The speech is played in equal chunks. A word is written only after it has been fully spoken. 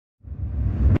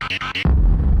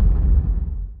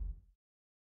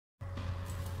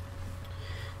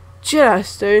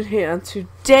JediStone here, and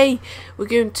today we're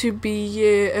going to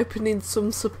be opening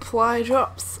some supply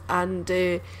drops and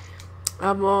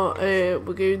ammo. We're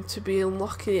going to be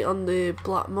unlocking it on the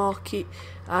black market,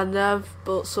 and I've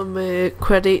bought some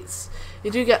credits.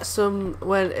 You do get some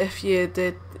you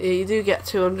do get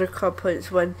 200 COD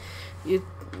points when you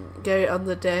get it on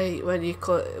the day when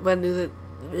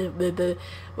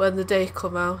the day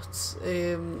come out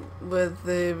with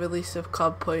the release of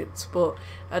COD points. But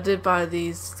I did buy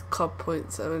these COD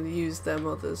points and use them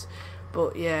others.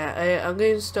 But yeah, I'm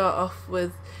going to start off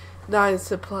with 9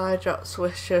 supply drops,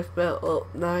 which I've built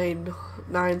up 90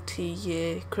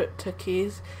 crypto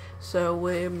keys. So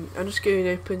I'm just going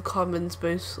to open commons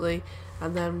mostly,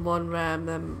 and then 1 rare, and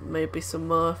then maybe some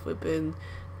more if we've been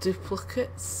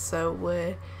duplicates. So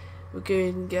we're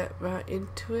going to get right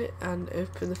into it and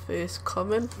open the first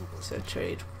common. So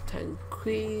trade 10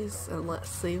 keys and let's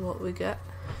see what we get.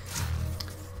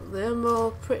 They're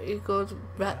all pretty good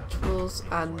retros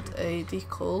and a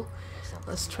decal.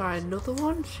 Let's try another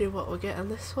one, see what we get on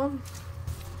this one.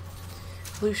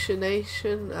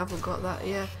 Hallucination, I haven't got that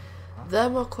yet.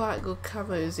 Them are quite good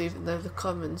camos, even though they're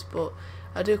commons, but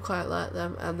I do quite like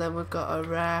them. And then we've got a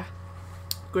rare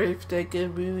Gravedigger,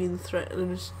 Ruin,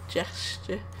 Threatening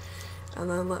Gesture. And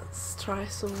then let's try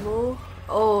some more.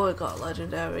 Oh, I got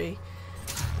legendary.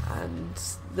 And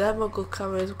them are good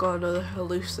camos. We've got another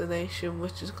Hallucination,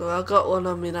 which is good. I got one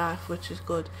on my knife, which is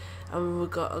good. And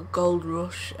we've got a Gold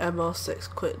Rush MR6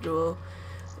 Quick Draw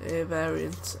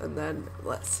variant. And then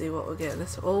let's see what we're getting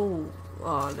this. Oh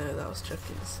no, that was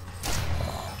chickens.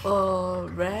 Oh,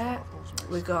 rare.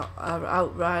 We got our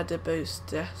Outrider Boost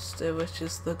Jester, which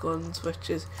is the guns, which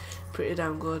is pretty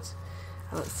damn good.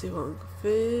 And let's see what we got.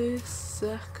 First,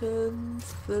 second,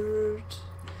 third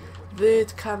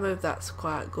camo, that's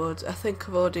quite good. I think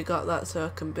I've already got that, so I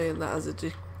can burn that as a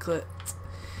duplicate.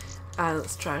 And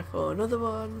let's try for another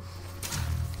one.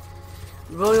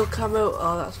 Royal camo,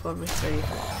 oh that's one of my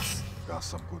favourites.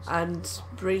 And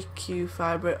break you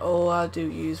vibrate, oh I do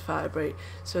use vibrate,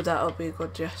 so that'll be a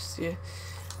good gesture.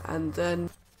 And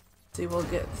then see, we'll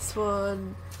get this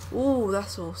one. Ooh,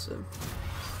 that's awesome.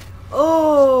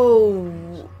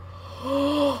 Oh,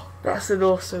 that's an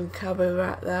awesome camo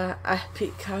right there.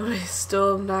 Epic camo,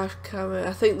 storm knife camo.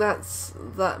 I think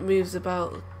that moves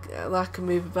about like a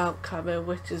move about camo,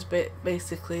 which is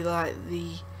basically like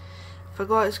the, I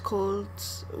forgot what it's called,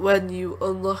 when you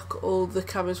unlock all the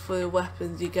camos for your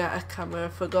weapons you get a camo. I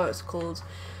forgot what it's called,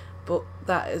 but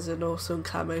that is an awesome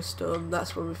camo storm.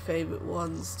 That's one of my favourite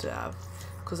ones to have,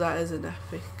 because that is an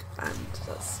epic. And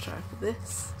let's try for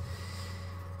this.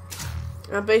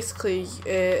 And basically,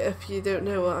 if you don't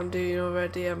know what I'm doing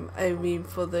already, I mean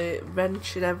for the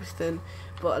wrench and everything,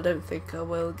 but I don't think I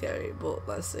will get it, but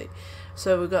let's see.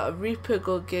 So we've got a Reaper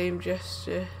Good Game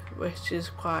Gesture, which is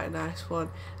quite a nice one,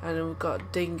 and then we've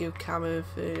got Dingo camo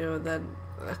for, and then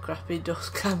a crappy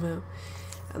Dust camo.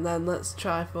 And then let's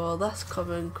try for less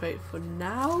common crate for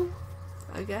now,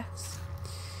 I guess.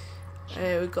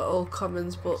 We've got all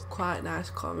commons, but quite nice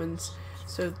commons.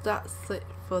 So that's it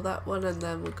for that one, and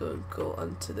then we're going to go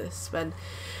on to this. Spend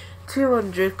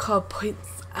 200 COD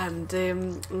points, and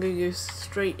I'm going to go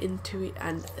straight into it,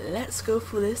 and let's go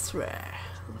for this rare.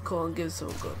 Come on, give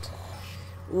some good.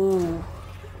 Ooh.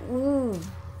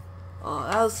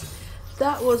 Oh,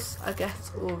 that was I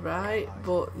guess alright,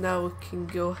 but now we can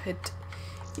go ahead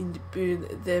and burn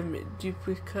them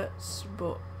duplicates,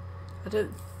 but I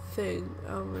don't think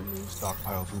how many.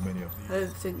 Stockpile too many of these. I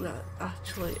don't think that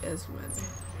actually is many.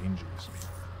 Dangerous.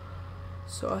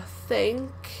 So I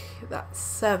think that's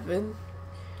 7.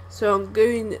 So I'm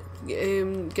going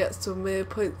to get some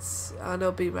points, and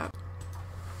I'll be right back.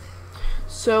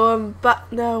 So I'm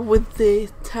back now with the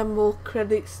 10 more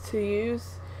credits to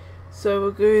use. So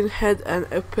we're going ahead and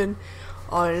open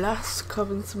our last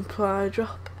common supply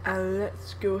drop, and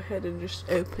let's go ahead and just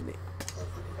open it.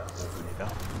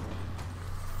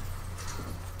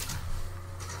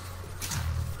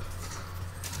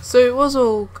 So it was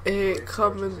all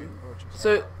common.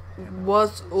 So it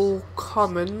was all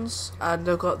commons, and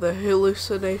I got the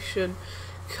Hallucination,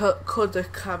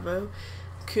 Cuda camo,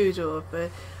 Kudo,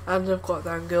 and I've got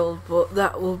that gold. But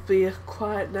that will be a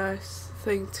quite nice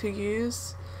thing to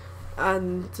use.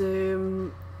 And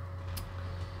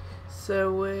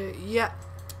yeah.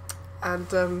 And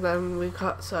then we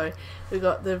got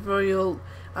the Royal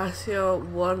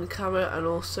ICR1 camo, and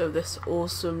also this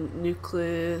awesome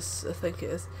Nucleus, I think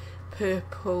it is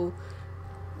purple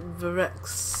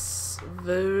Virex,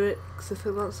 I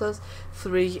think that says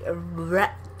 3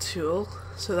 rectal,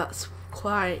 so that's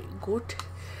quite good.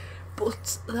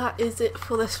 But that is it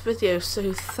for this video,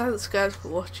 so thanks guys for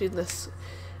watching this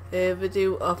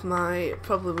video of my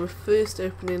problem with first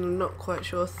opening. I'm not quite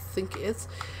sure, I think it is.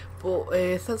 But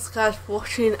thanks guys for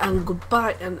watching, and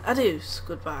goodbye and adios.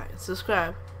 Goodbye, and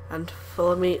subscribe and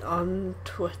follow me on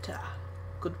Twitter.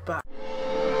 Goodbye.